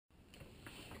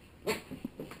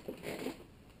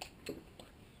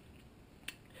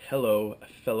Hello,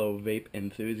 fellow vape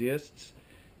enthusiasts.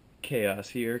 Chaos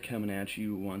here, coming at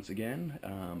you once again.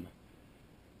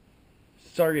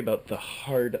 Sorry about the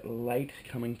hard light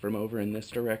coming from over in this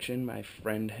direction. My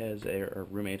friend or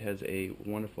roommate has a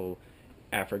wonderful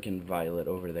African violet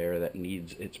over there that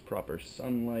needs its proper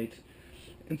sunlight.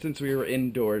 And since we were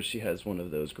indoors, she has one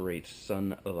of those great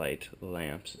sunlight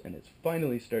lamps, and it's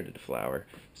finally started to flower,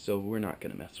 so we're not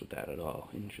going to mess with that at all.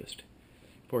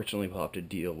 Fortunately, we'll have to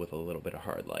deal with a little bit of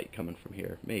hard light coming from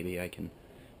here. Maybe I can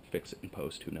fix it in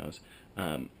post, who knows.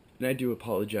 And I do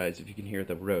apologize if you can hear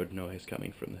the road noise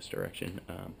coming from this direction.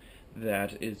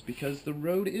 That is because the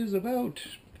road is about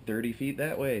 30 feet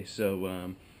that way,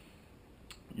 so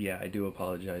yeah, I do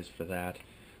apologize for that.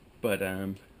 But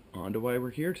on to why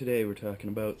we're here today. We're talking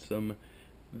about some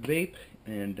vape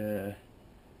and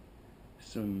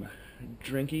some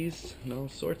drinkies and all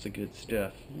sorts of good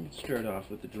stuff. Let's start off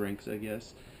with the drinks, I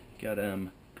guess. Got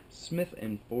Smith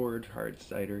and Ford hard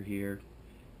cider here.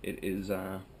 It is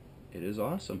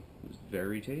awesome. It's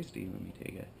very tasty. Let me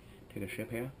take a sip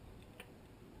here.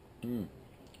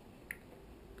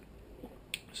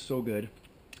 So good.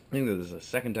 I think this is the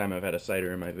second time I've had a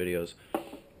cider in my videos.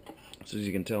 So as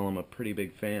you can tell, I'm a pretty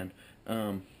big fan.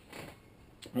 The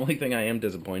only thing I am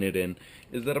disappointed in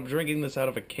is that I'm drinking this out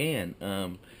of a can.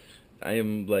 I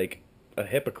am like a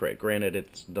hypocrite. Granted,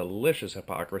 it's delicious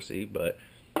hypocrisy, but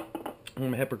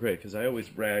I'm a hypocrite because I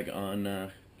always rag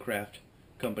on craft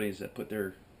companies that put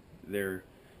their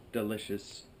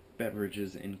delicious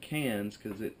beverages in cans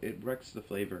because it wrecks the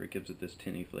flavor. It gives it this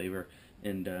tinny flavor.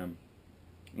 And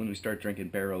when we start drinking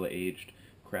barrel-aged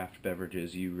craft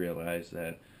beverages, you realize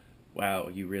that, wow,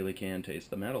 you really can taste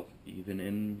the metal. Even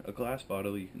in a glass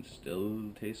bottle, you can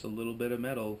still taste a little bit of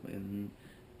metal in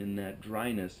that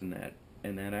dryness and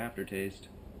that aftertaste.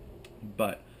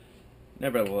 But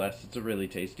nevertheless, it's a really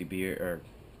tasty beer.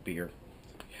 Yeah,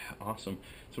 awesome.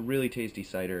 It's a really tasty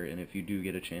cider, and if you do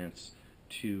get a chance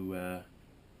to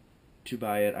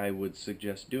buy it, I would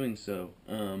suggest doing so.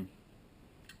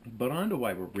 But on to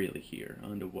why we're really here.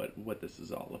 On to what this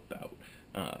is all about.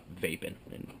 Vaping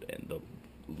and the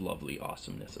lovely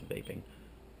awesomeness of vaping.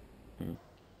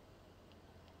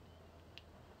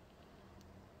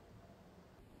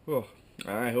 Oh,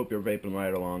 I hope you're vaping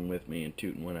right along with me and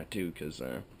tooting when I toot, because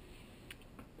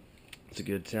it's a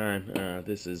good time.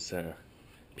 This is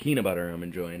peanut butter I'm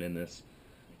enjoying in this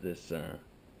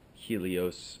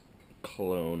Helios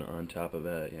clone on top of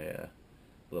a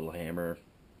little hammer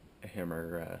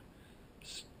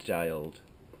styled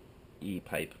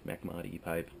e-pipe, MacMod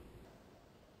e-pipe.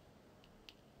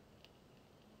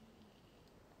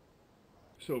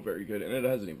 So very good, and it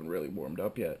hasn't even really warmed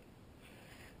up yet.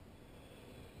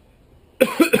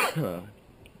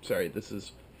 Sorry, this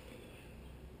is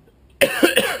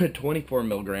 24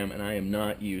 milligram, and I am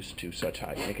not used to such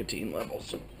high nicotine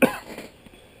levels.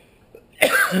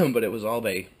 But it was all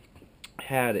they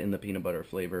had in the peanut butter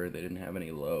flavor. They didn't have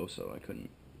any low, so I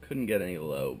couldn't get any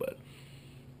low. But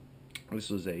this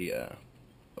was a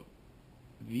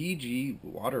VG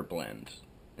water blend,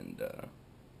 and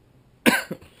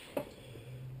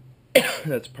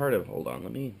that's part of. Hold on,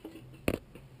 let me.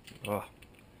 Ah.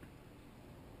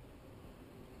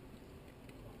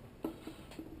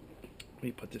 Let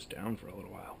me put this down for a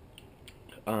little while.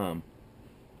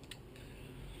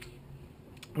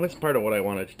 That's part of what I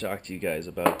wanted to talk to you guys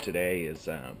about today is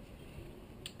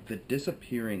the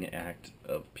disappearing act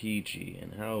of PG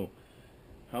and how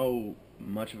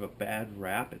much of a bad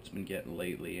rap it's been getting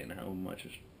lately, and how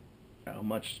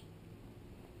much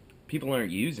people aren't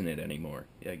using it anymore,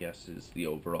 I guess, is the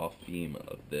overall theme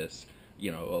of this.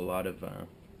 You know, a lot of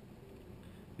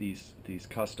these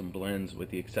custom blends, with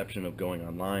the exception of going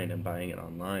online and buying it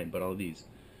online, but all these,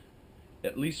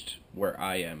 at least where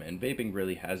I am, and vaping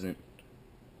really hasn't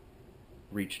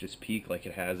reached its peak like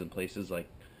it has in places like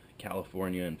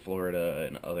California and Florida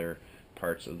and other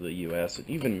parts of the US, and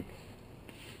even,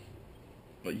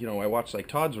 you know, I watch like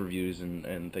Todd's reviews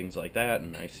and things like that,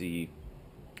 and I see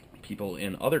people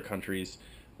in other countries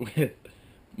with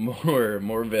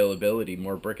more availability,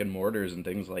 more brick and mortars and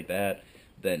things like that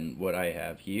than what I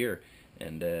have here,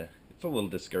 and it's a little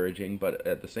discouraging. But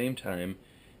at the same time,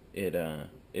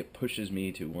 it pushes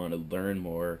me to want to learn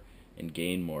more and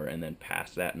gain more, and then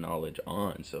pass that knowledge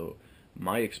on. So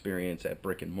my experience at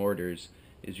brick and mortars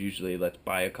is usually, let's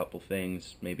buy a couple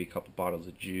things, maybe a couple bottles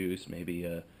of juice, maybe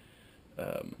a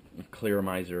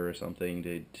Clearmizer or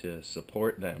something to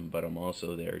support them, but I'm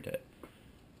also there to,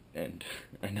 and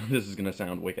I know this is going to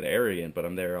sound wicked arrogant, but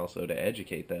I'm there also to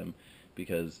educate them,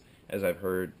 because as I've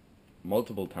heard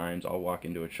multiple times, I'll walk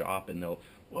into a shop and they'll,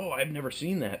 whoa, I've never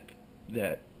seen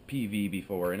that PV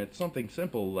before, and it's something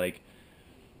simple like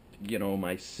you know,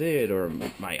 my Sid or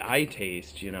my eye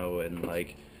taste, you know, and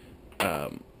like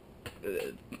um,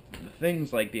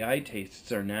 things like the eye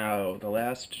tastes are now, the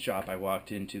last shop I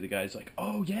walked into, the guy's like,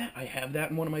 oh yeah, I have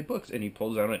that in one of my books, and he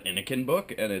pulls out an Anakin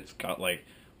book, and it's got like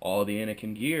all the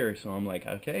Anakin gear. So I'm like,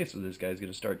 okay, so this guy's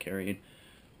gonna start carrying,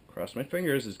 cross my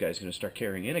fingers, this guy's gonna start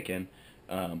carrying Anakin.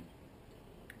 um,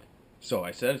 so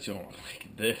I said to him,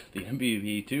 like, the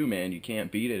MBV2, man, you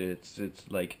can't beat it. It's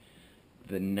like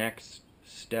the next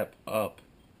step up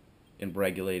in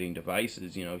regulating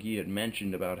devices. You know, he had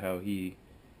mentioned about how he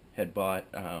had bought,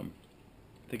 I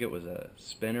think it was a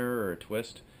spinner or a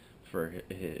twist for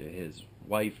his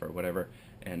wife or whatever,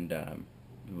 and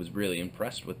was really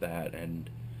impressed with that. And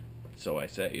so I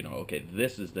said, you know, okay,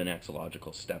 this is the next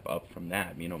logical step up from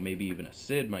that. You know, maybe even a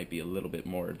Sid might be a little bit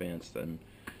more advanced than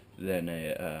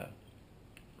a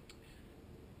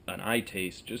an eye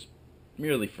taste, just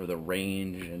merely for the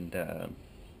range and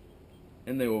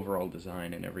the overall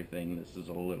design and everything. This is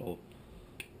a little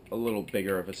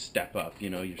bigger of a step up. You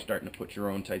know, you're starting to put your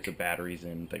own types of batteries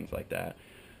in, things like that.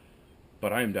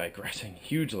 But I'm digressing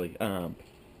hugely.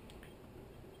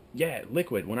 Yeah,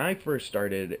 liquid. When I first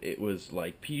started, it was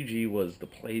like PG was the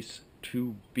place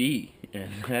to be,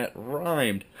 and that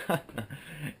rhymed.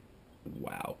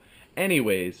 Wow.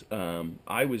 Anyways,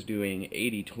 I was doing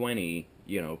 80/20,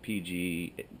 you know,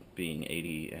 PG being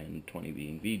 80 and 20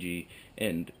 being VG,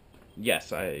 and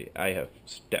yes, I have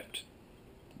stepped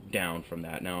down from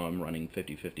that. Now I'm running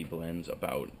 50/50 blends,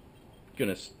 about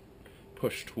gonna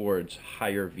push towards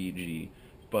higher VG,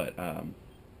 but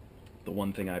the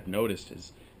one thing I've noticed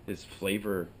is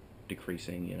flavor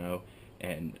decreasing, you know,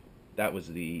 and that was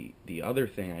the other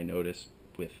thing I noticed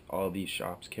with all these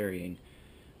shops carrying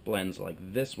blends like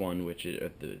this one, which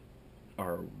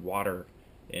are water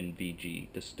and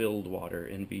VG, distilled water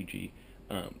and VG.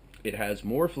 It has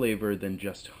more flavor than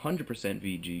just 100%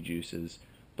 VG juices,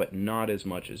 but not as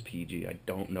much as PG. I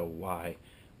don't know why,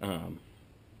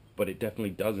 but it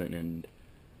definitely doesn't. And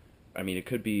I mean, it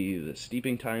could be the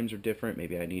steeping times are different.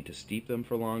 Maybe I need to steep them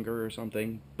for longer or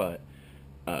something. But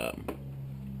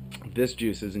this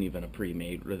juice isn't even a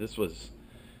pre-made. This was,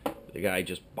 the guy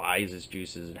just buys his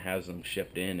juices and has them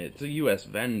shipped in. It's a U.S.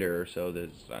 vendor, so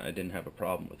I didn't have a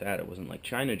problem with that. It wasn't like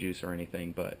China juice or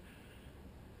anything, but it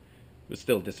was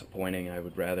still disappointing. I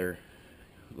would rather,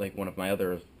 like one of my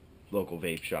other local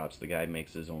vape shops, the guy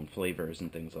makes his own flavors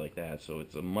and things like that, so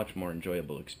it's a much more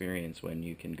enjoyable experience when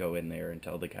you can go in there and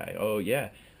tell the guy, oh yeah,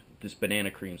 this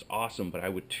banana cream's awesome, but I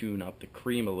would tune up the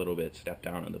cream a little bit, step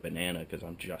down on the banana, because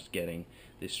I'm just getting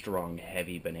this strong,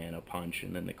 heavy banana punch,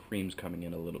 and then the cream's coming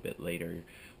in a little bit later,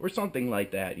 or something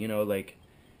like that. You know, like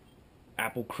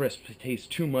apple crisp tastes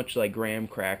too much like graham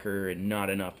cracker and not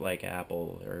enough like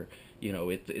apple, or you know,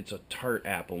 it's a tart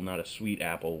apple, not a sweet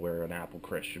apple, where an apple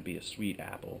crisp should be a sweet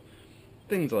apple.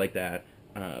 Things like that.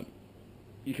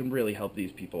 You can really help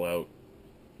these people out,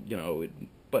 you know,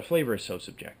 but flavor is so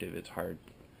subjective, it's hard.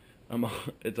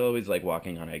 It's always like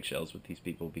walking on eggshells with these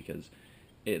people, because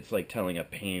it's like telling a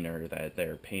painter that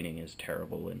their painting is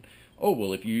terrible, and, oh,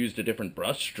 well, if you used a different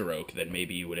brush stroke, then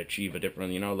maybe you would achieve a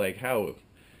different, you know, like, how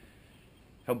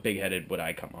big-headed would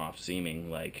I come off seeming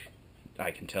like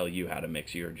I can tell you how to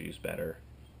mix your juice better?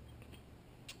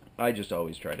 I just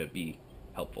always try to be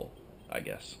helpful, I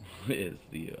guess, is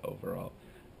the overall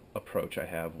approach I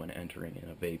have when entering in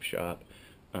a vape shop,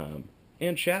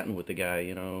 and chatting with the guy,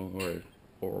 you know,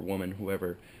 or woman,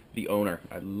 whoever, the owner.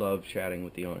 I love chatting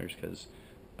with the owners, because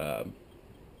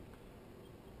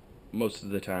most of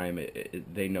the time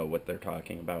they know what they're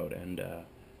talking about, and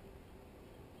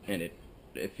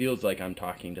it feels like I'm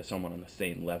talking to someone on the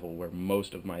same level, where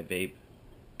most of my vape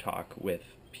talk with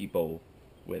people,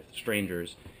 with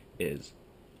strangers, is,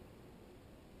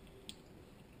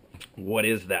 what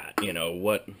is that? You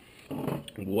know,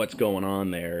 what's going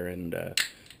on there? And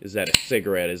is that a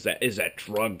cigarette? Is that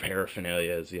drug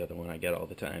paraphernalia? Is the other one I get all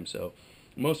the time. So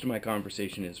most of my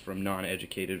conversation is from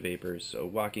non-educated vapors. So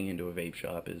walking into a vape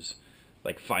shop is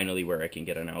like finally where I can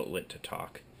get an outlet to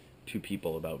talk to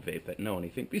people about vape that know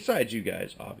anything besides you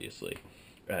guys, obviously.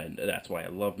 And that's why I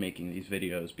love making these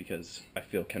videos, because I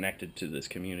feel connected to this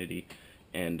community,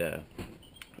 and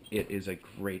it is a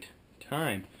great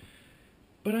time.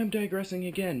 But I'm digressing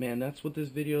again, man. That's what this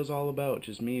video is all about.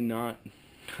 Just me not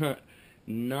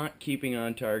keeping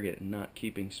on target, not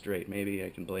keeping straight. Maybe I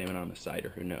can blame it on the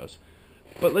cider, who knows.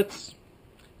 But let's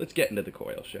get into the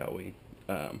coil, shall we?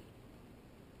 I'm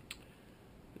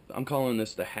calling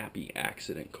this the Happy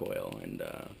Accident Coil, and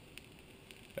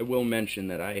I will mention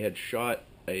that I had shot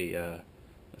a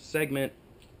segment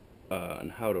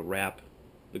on how to wrap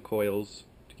the coils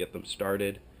to get them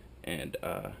started, and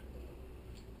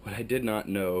What I did not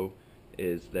know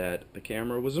is that the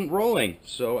camera wasn't rolling,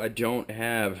 so I don't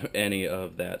have any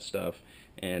of that stuff.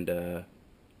 And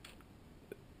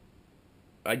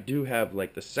I do have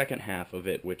like the second half of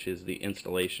it, which is the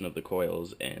installation of the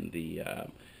coils and the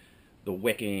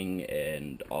wicking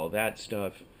and all that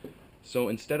stuff. So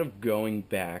instead of going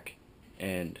back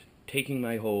and taking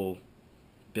my whole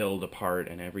build apart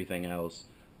and everything else,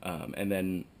 and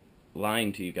then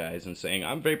lying to you guys and saying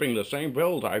I'm vaping the same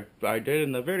build I did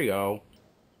in the video,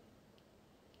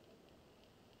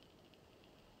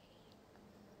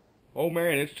 oh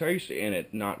man, it's tasty, and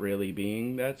it not really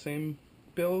being that same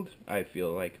build, I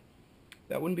feel like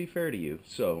that wouldn't be fair to you.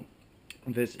 So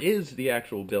this is the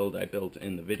actual build I built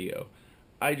in the video.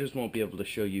 I just won't be able to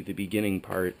show you the beginning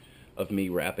part of me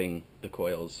wrapping the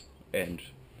coils, and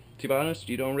to be honest,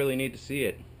 you don't really need to see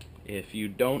it. If you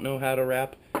don't know how to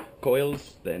wrap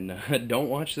coils, then don't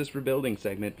watch this rebuilding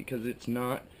segment, because it's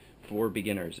not for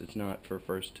beginners. It's not for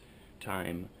first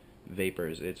time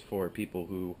vapors. It's for people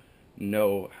who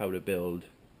know how to build,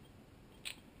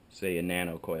 say, a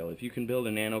nano coil. If you can build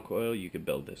a nano coil, you can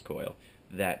build this coil.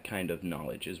 That kind of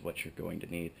knowledge is what you're going to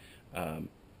need.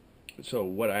 So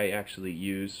what I actually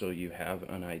use, so you have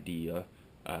an idea,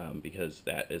 because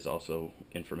that is also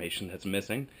information that's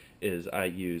missing, is I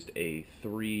used a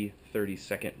 3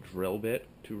 30-second drill bit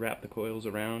to wrap the coils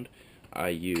around. I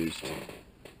used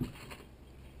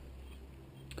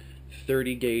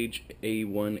 30 gauge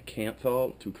A1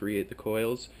 Canthal to create the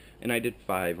coils, and I did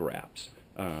 5 wraps.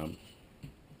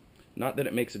 Not that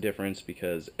it makes a difference,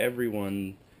 because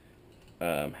everyone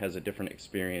has a different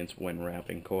experience when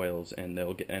wrapping coils, and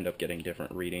they'll end up getting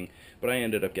different reading, but I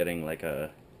ended up getting like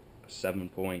a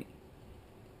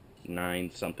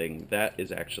 7.9 something. That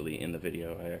is actually in the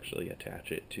video. I actually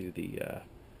attach it to the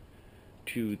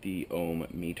ohm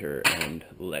meter and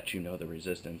let you know the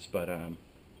resistance. But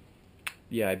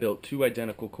yeah, I built 2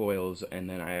 identical coils, and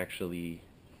then I actually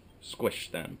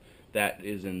squished them. That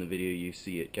is in the video. You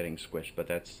see it getting squished, but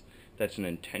that's an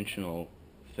intentional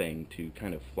thing to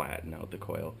kind of flatten out the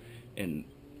coil. And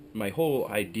my whole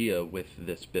idea with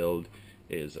this build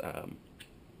is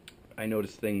I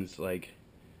noticed things like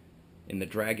in the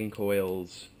dragon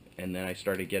coils, and then I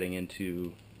started getting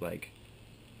into like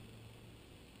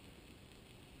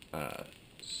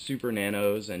super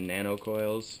nanos and nano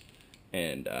coils,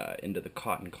 and into the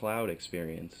cotton cloud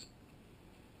experience.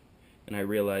 And I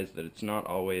realized that it's not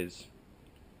always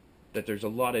that there's a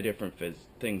lot of different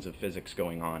things of physics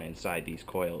going on inside these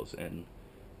coils, and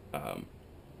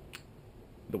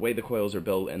the way the coils are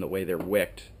built and the way they're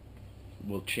wicked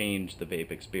will change the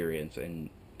vape experience, and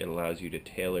it allows you to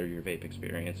tailor your vape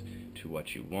experience to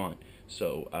what you want.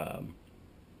 So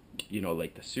you know,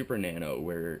 like the super nano,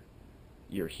 where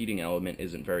your heating element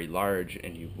isn't very large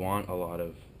and you want a lot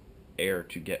of air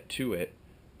to get to it,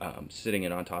 sitting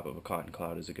it on top of a cotton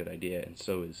cloud is a good idea, and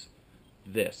so is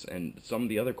this. And some of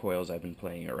the other coils I've been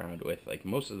playing around with, like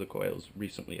most of the coils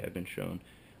recently I've been shown,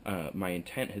 my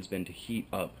intent has been to heat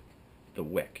up the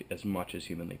wick as much as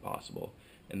humanly possible,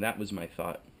 and that was my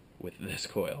thought with this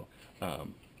coil,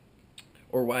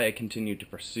 or why I continued to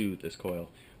pursue this coil,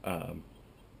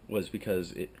 was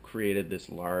because it created this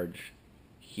large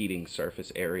heating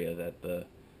surface area that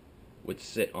would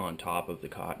sit on top of the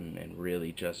cotton and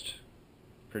really just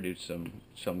produce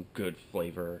some good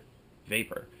flavor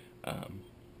vapor.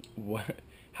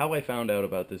 How I found out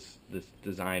about this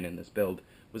design and this build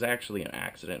was actually an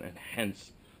accident, and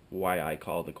hence why I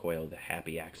call the coil the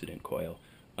Happy Accident Coil.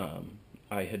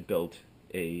 I had built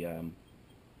a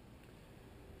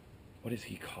what does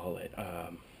he call it? I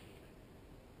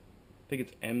think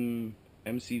it's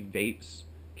MC Vapes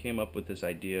came up with this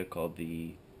idea called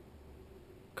the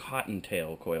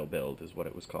Cottontail coil build, is what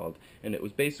it was called, and it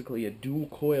was basically a dual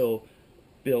coil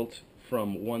built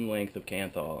from one length of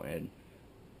Canthal. And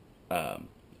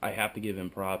I have to give him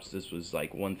props. This was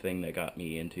like one thing that got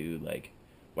me into, like,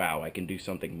 wow, I can do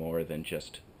something more than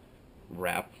just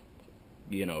wrap,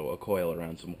 you know, a coil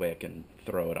around some wick and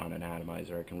throw it on an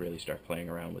atomizer. I can really start playing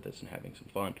around with this and having some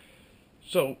fun.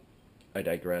 So I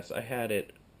digress. I had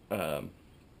it in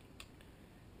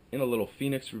a little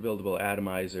Phoenix rebuildable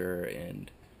atomizer,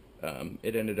 and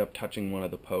it ended up touching one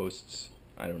of the posts.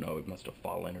 I don't know, it must have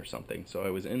fallen or something. So I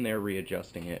was in there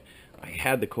readjusting it. I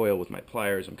had the coil with my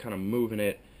pliers. I'm kind of moving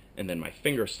it, and then my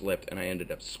finger slipped, and I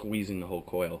ended up squeezing the whole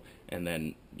coil, and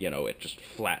then, you know, it just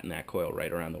flattened that coil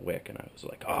right around the wick, and I was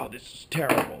like, oh, this is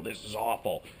terrible, this is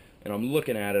awful. And I'm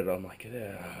looking at it, I'm like,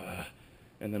 ugh.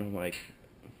 And then I'm like,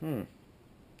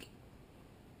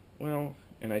 well,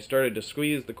 and I started to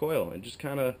squeeze the coil and just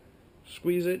kind of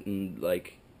squeeze it and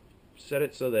like set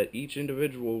it so that each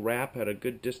individual wrap had a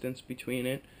good distance between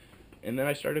it. And then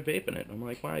I started vaping it. I'm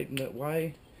like,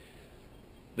 why?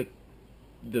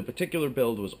 The particular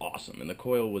build was awesome, and the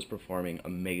coil was performing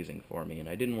amazing for me, and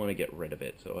I didn't want to get rid of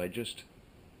it, so I just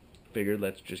figured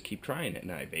let's just keep trying it,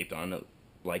 and I vaped on it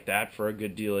like that for a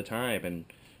good deal of time, and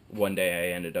one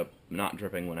day I ended up not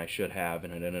dripping when I should have,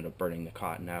 and it ended up burning the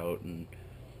cotton out, and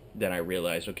then I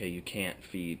realized, okay, you can't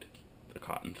feed the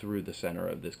cotton through the center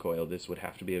of this coil. This would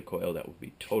have to be a coil that would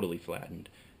be totally flattened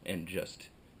and just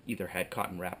either had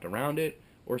cotton wrapped around it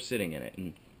or sitting in it.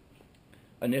 And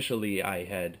initially I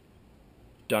had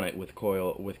done it with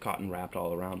cotton wrapped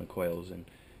all around the coils, and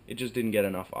it just didn't get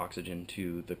enough oxygen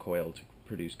to the coil to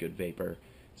produce good vapor.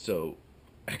 So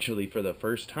actually, for the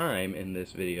first time in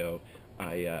this video,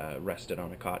 I rested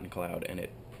on a cotton cloud, and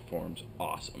it performs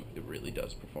awesome. It really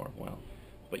does perform well.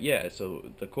 But yeah,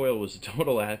 so the coil was a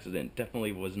total accident.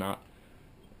 Definitely was not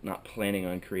planning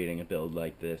on creating a build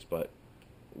like this, but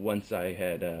once I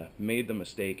had made the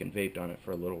mistake and vaped on it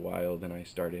for a little while, then I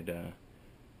started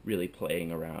really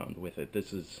playing around with it.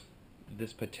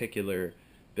 This particular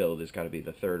build has got to be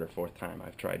the third or fourth time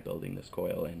I've tried building this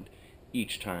coil, and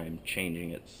each time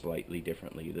changing it slightly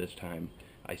differently. This time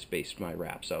I spaced my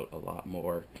wraps out a lot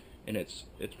more, and it's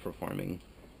performing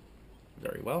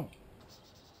very well.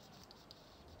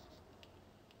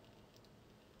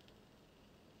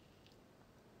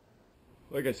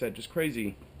 Like I said, just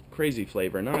crazy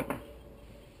flavor. Not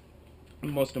the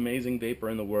most amazing vapor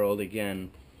in the world.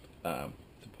 Again, it's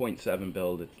a 0.7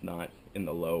 build. It's not in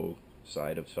the low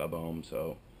side of sub-ohm,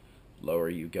 so lower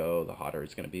you go, the hotter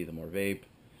it's going to be, the more vape.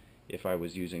 If I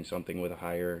was using something with a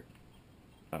higher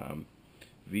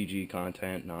VG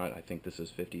content, I think this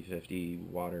is 50-50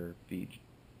 water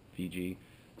VG,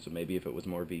 so maybe if it was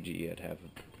more VG, I'd have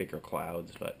bigger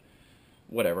clouds, but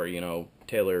whatever, you know,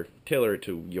 tailor it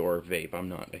to your vape. I'm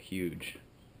not a huge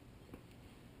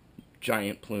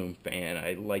giant plume fan.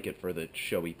 I like it for the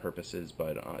showy purposes,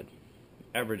 but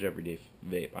average everyday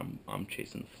vape, I'm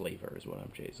chasing flavor is what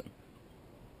I'm chasing.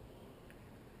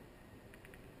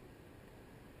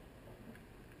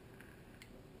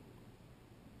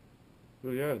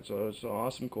 So yeah, it's an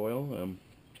awesome coil.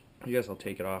 I guess I'll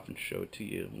take it off and show it to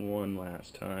you one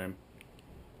last time.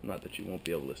 Not that you won't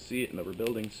be able to see it in the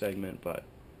rebuilding segment, but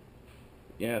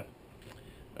yeah,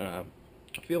 I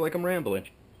feel like I'm rambling,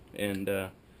 and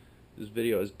this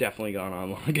video has definitely gone on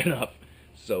long enough.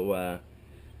 So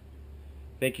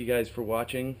thank you guys for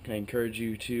watching. I encourage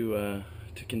you to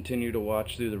continue to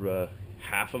watch through the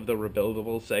half of the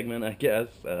rebuildable segment, I guess.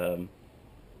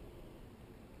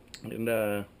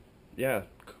 Yeah,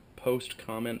 post,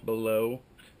 comment below.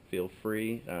 Feel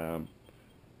free.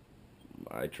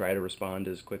 I try to respond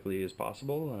as quickly as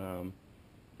possible,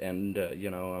 and you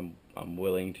know, I'm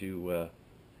willing to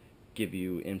give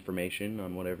you information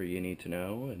on whatever you need to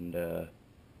know, and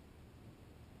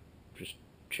just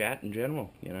chat in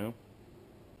general, you know.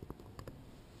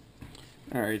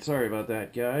 Alright, sorry about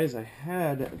that, guys. I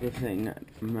had the thing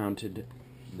mounted.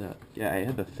 I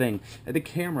had the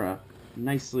camera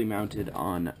nicely mounted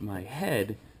on my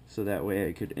head, so that way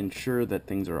I could ensure that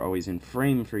things are always in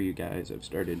frame for you guys. I've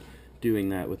started doing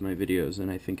that with my videos, and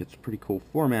I think it's a pretty cool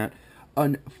format.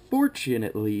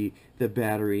 Unfortunately, the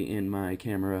battery in my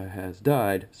camera has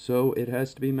died, so it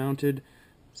has to be mounted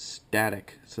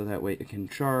static, so that way it can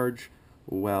charge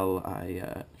while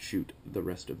I shoot the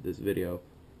rest of this video.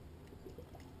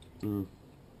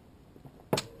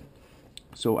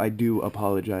 So I do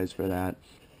apologize for that.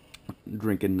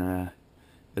 Drinking,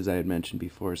 as I had mentioned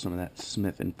before, some of that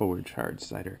Smith & Forge hard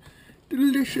cider.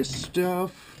 Delicious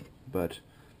stuff. But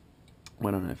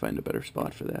why don't I find a better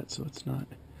spot for that so it's not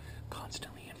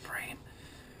constantly in frame.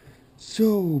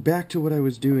 So, back to what I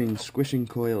was doing, squishing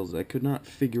coils. I could not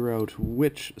figure out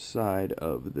which side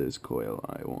of this coil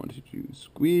I wanted to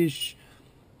squish,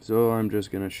 so I'm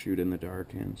just gonna shoot in the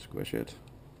dark and squish it.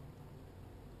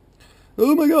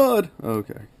 Oh my god!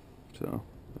 Okay, so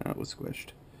that was squished.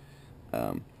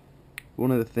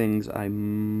 One of the things I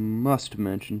must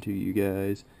mention to you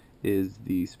guys is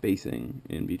the spacing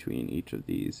in between each of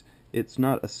these. It's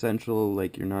not essential,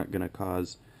 like you're not going to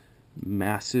cause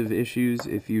massive issues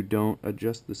if you don't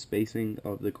adjust the spacing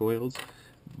of the coils,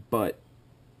 but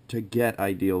to get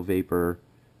ideal vapor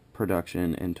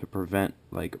production and to prevent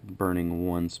like burning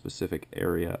one specific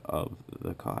area of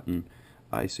the cotton,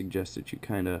 I suggest that you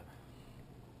kind of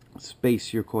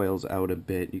space your coils out a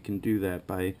bit. You can do that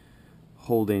by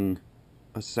holding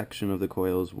a section of the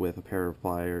coils with a pair of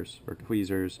pliers or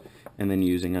tweezers, and then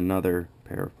using another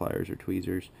pair of pliers or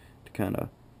tweezers to kind of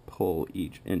pull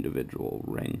each individual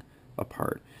ring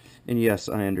apart. And yes,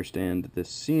 I understand that this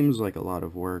seems like a lot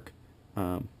of work,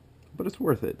 but it's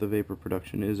worth it. The vapor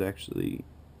production is actually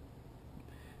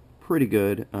pretty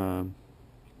good.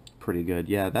 Pretty good.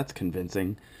 Yeah, that's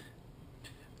convincing.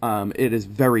 It is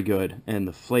very good, and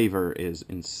the flavor is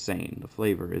insane. The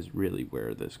flavor is really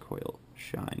where this coil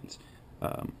shines.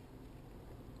 But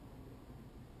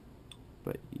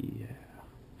yeah.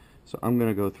 So I'm going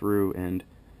to go through and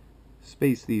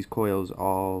space these coils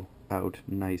all out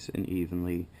nice and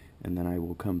evenly, and then I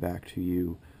will come back to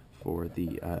you for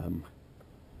the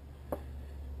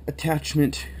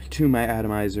attachment to my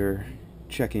atomizer,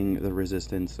 checking the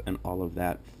resistance, and all of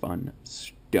that fun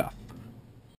stuff.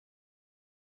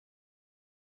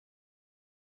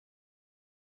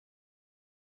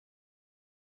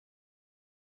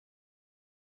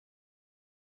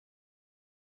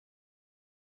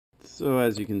 So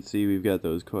as you can see, we've got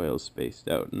those coils spaced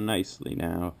out nicely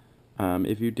now.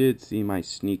 If you did see my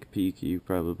sneak peek, you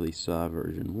probably saw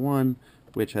version 1,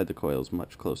 which had the coils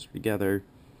much closer together.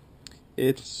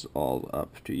 It's all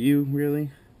up to you,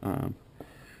 really.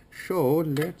 So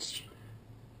let's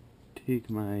take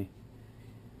my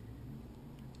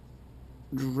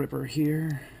dripper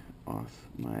here off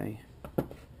my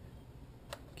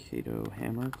Kato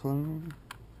hammer clone.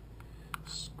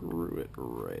 Screw it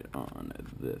right on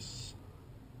this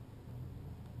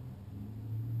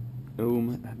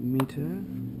ohm meter,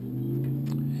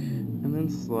 and then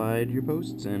slide your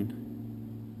posts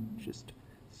in. Just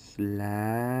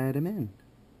slide them in.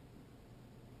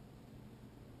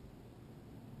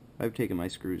 I've taken my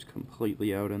screws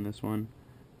completely out on this one,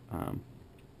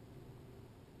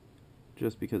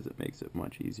 just because it makes it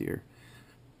much easier.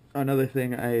 Another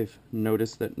thing I've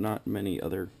noticed that not many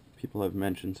other people have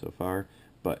mentioned so far,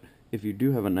 but if you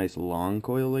do have a nice long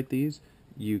coil like these,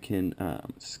 you can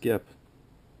skip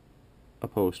a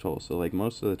post hole. So like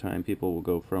most of the time people will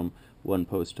go from one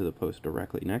post to the post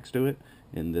directly next to it.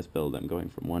 In this build I'm going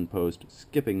from one post,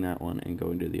 skipping that one, and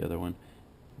going to the other one.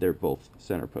 They're both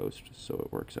center post, so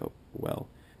it works out well.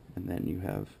 And then you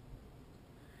have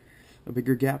a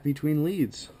bigger gap between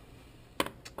leads.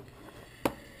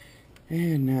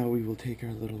 And now we will take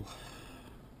our little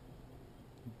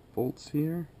bolts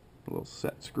here, little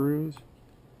set screws.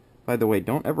 By the way,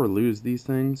 don't ever lose these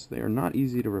things. They are not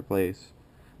easy to replace.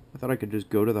 I thought I could just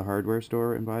go to the hardware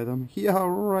store and buy them. Yeah,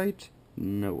 right.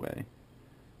 No way.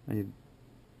 I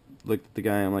looked at the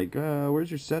guy, I'm like, where's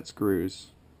your set screws?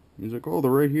 He's like, oh, they're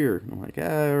right here. I'm like,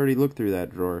 I already looked through that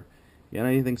drawer. You got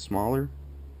anything smaller?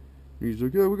 And he's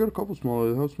like, yeah, we got a couple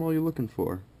smaller. How small are you looking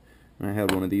for? And I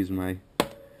had one of these in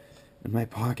my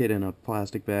pocket in a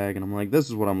plastic bag, and I'm like, this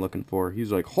is what I'm looking for.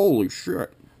 He's like, holy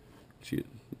shit.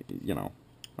 You know,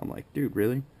 I'm like, dude,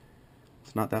 really?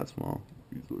 It's not that small.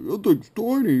 He's like, that thing's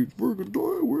tiny. It's freaking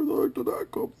tiny. Where the heck did that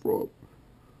come from?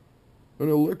 An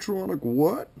electronic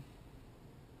what?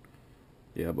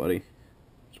 Yeah, buddy.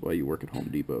 That's why you work at Home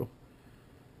Depot.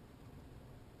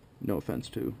 No offense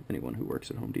to anyone who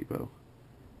works at Home Depot.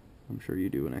 I'm sure you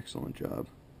do an excellent job.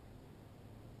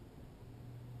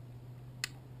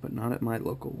 But not at my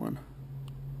local one.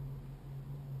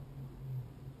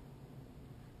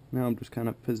 Now I'm just kind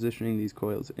of positioning these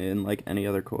coils in like any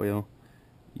other coil.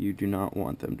 You do not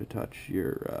want them to touch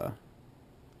your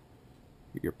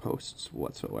posts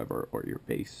whatsoever, or your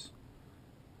base,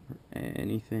 or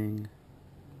anything,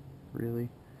 really.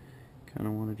 Kind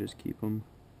of want to just keep them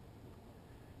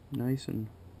nice and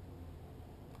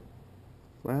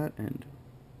flat and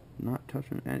not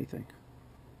touching anything.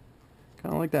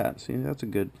 Kind of like that. See, that's a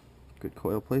good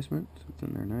coil placement. It's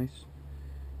in there nice.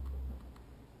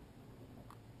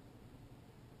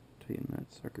 Tighten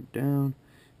that sucker down.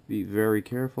 Be very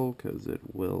careful because it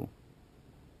will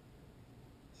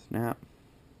snap.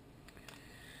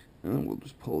 And then we'll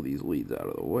just pull these leads out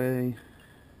of the way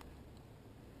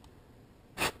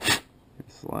and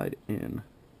slide in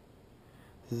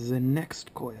the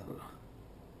next coil.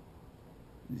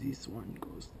 This one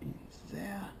goes in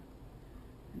there,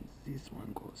 and this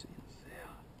one goes in there.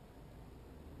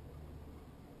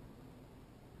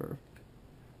 Perfect.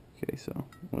 Okay, so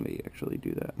let me actually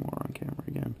do that more on camera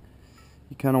again.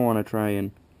 You kind of want to try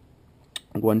and,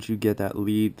 once you get that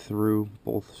lead through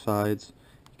both sides,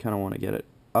 you kind of want to get it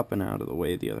up and out of the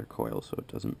way of the other coil so it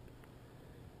doesn't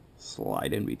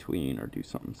slide in between or do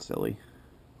something silly.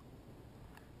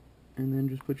 And then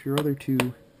just put your other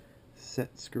two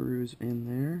set screws in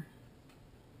there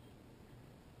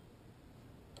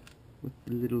with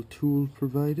the little tool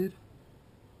provided.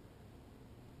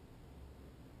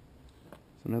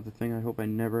 So another thing I hope I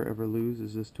never ever lose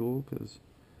is this tool, because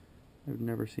I've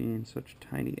never seen such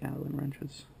tiny Allen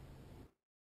wrenches.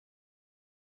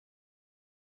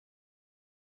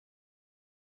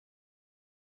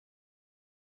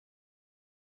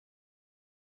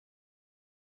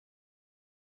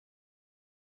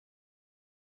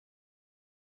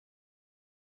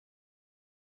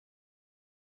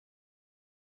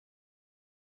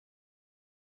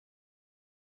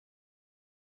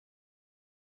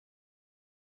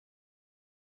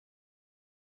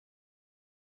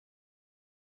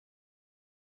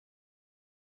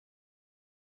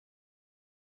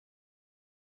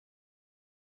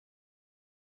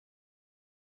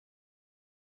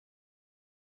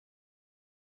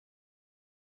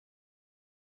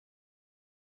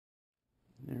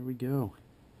 There we go.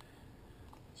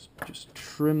 Let's just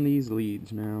trim these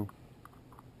leads now.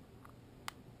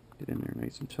 Get in there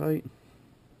nice and tight.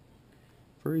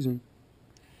 Freezing.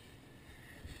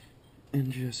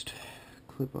 And just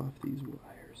clip off these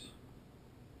wires.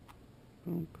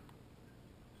 Boom.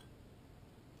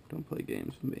 Don't play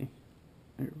games with me.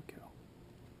 There we go.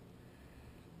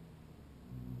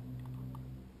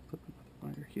 Clip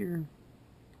another wire here.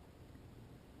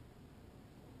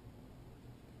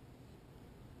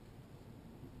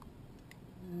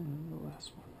 And the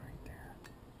last one right there.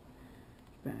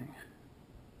 Bang.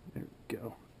 There we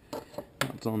go.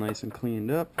 Now it's all nice and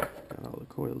cleaned up. Got all the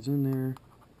coils in there.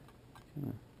 Kind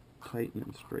of tighten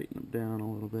and straighten them down a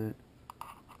little bit.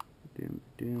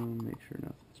 Make sure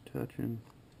nothing's touching.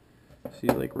 See,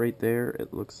 like right there,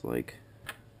 it looks like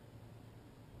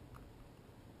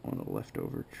one of the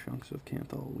leftover chunks of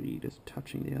Kanthal lead is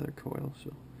touching the other coil,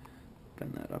 so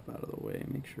bend that up out of the way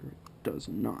and make sure it does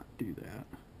not do that.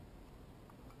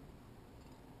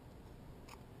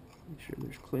 Make sure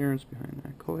there's clearance behind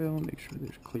that coil, make sure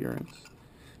there's clearance.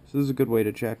 So this is a good way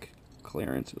to check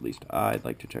clearance, at least I'd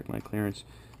like to check my clearance,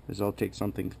 is I'll take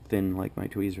something thin like my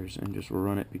tweezers and just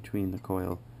run it between the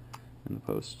coil and the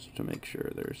posts to make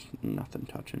sure there's nothing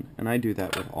touching. And I do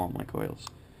that with all my coils.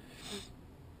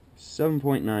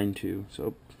 7.92,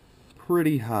 so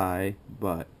pretty high,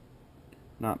 but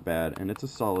not bad, and it's a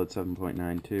solid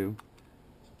 7.92.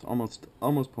 It's almost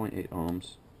 0.8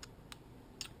 ohms.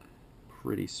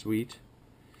 Pretty sweet.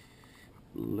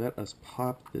 Let us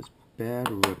pop this bad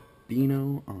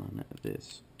Rubino on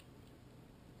this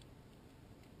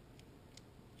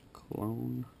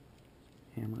clone,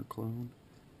 hammer clone.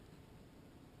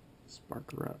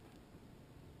 Spark her up.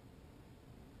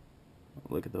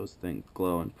 Oh, look at those things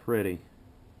glowing pretty.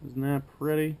 Isn't that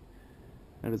pretty?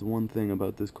 That is one thing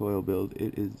about this coil build.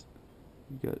 It is,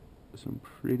 you got some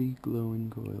pretty glowing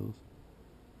coils.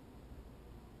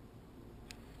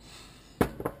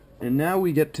 And now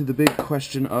we get to the big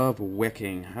question of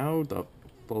wicking. How the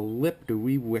flip do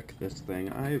we wick this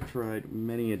thing? I have tried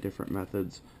many different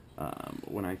methods.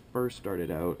 When I first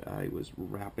started out, I was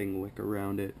wrapping wick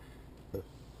around it.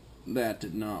 That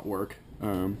did not work.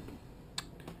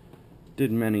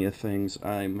 Did many things.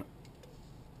 I'm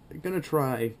gonna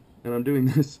try, and I'm doing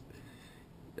this,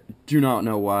 do not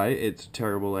know why, it's a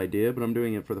terrible idea, but I'm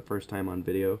doing it for the first time on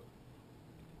video.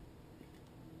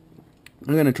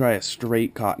 I'm gonna try a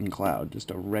straight cotton cloud,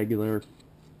 just a regular,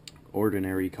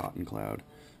 ordinary cotton cloud.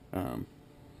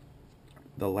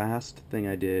 The last thing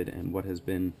I did, and what has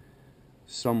been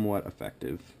somewhat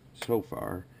effective so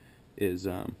far, is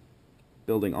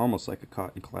building almost like a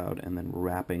cotton cloud and then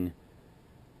wrapping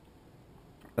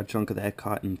a chunk of that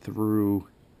cotton through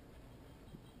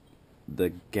the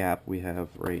gap we have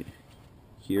right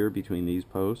here between these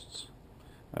posts.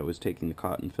 I was taking the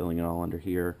cotton, filling it all under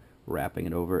here, wrapping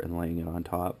it over and laying it on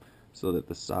top so that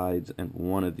the sides and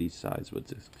one of these sides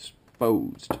was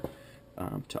exposed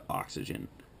to oxygen,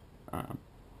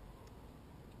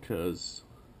 because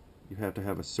you have to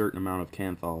have a certain amount of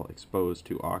Kanthal exposed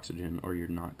to oxygen or you're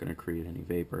not going to create any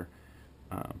vapor.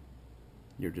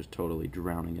 You're just totally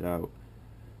drowning it out.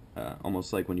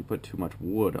 Almost like when you put too much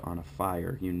wood on a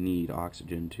fire, you need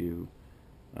oxygen to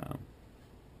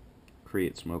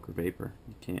create smoke or vapor.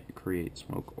 You can't create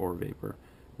smoke or vapor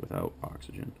without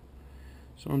oxygen.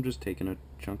 So I'm just taking a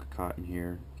chunk of cotton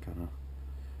here, kind of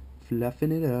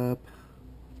fluffing it up,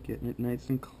 getting it nice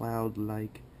and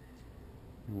cloud-like,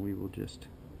 and we will just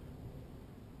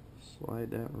slide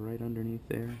that right underneath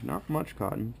there. Not much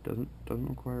cotton, doesn't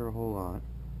require a whole lot.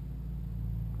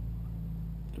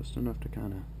 Just enough to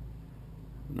kind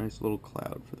of, nice little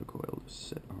cloud for the coil to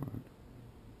sit on.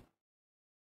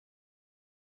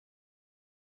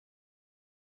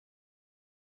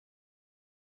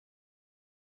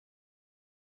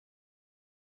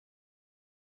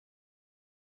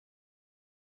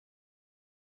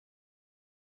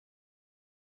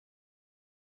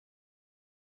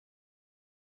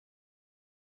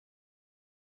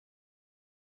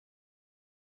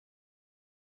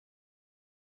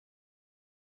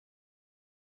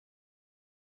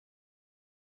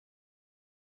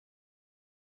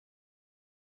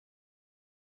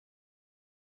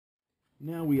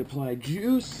 Now we apply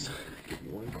juice. Give me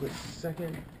one quick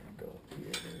second. Go up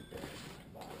here.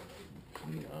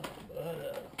 Peanut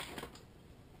butter.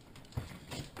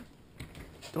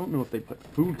 Don't know if they put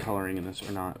food coloring in this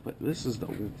or not, but this is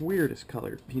the weirdest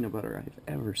colored peanut butter I've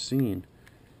ever seen.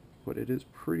 But it is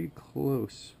pretty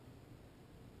close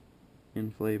in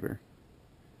flavor.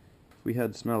 If we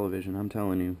had smell-o-vision, I'm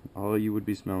telling you, all you would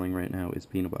be smelling right now is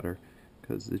peanut butter,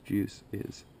 because the juice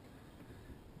is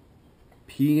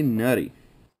peanutty.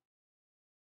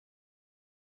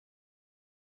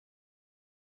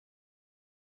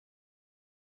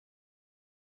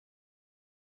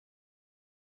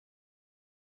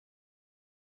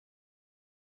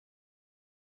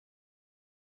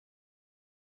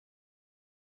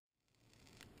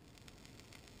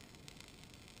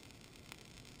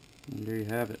 And there you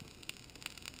have it.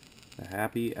 The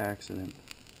Happy Accident.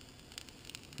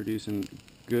 Producing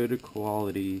good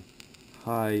quality,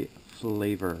 high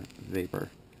flavor vapor.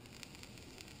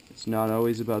 It's not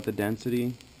always about the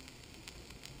density.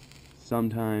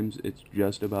 Sometimes it's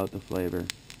just about the flavor.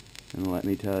 And let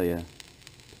me tell you,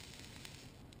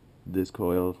 this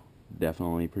coil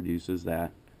definitely produces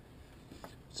that.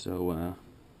 So,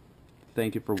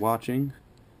 thank you for watching,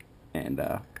 and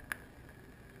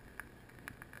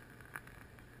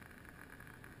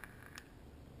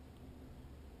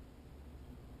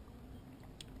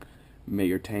may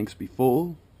your tanks be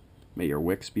full, may your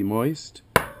wicks be moist,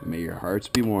 may your hearts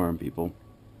be warm, people.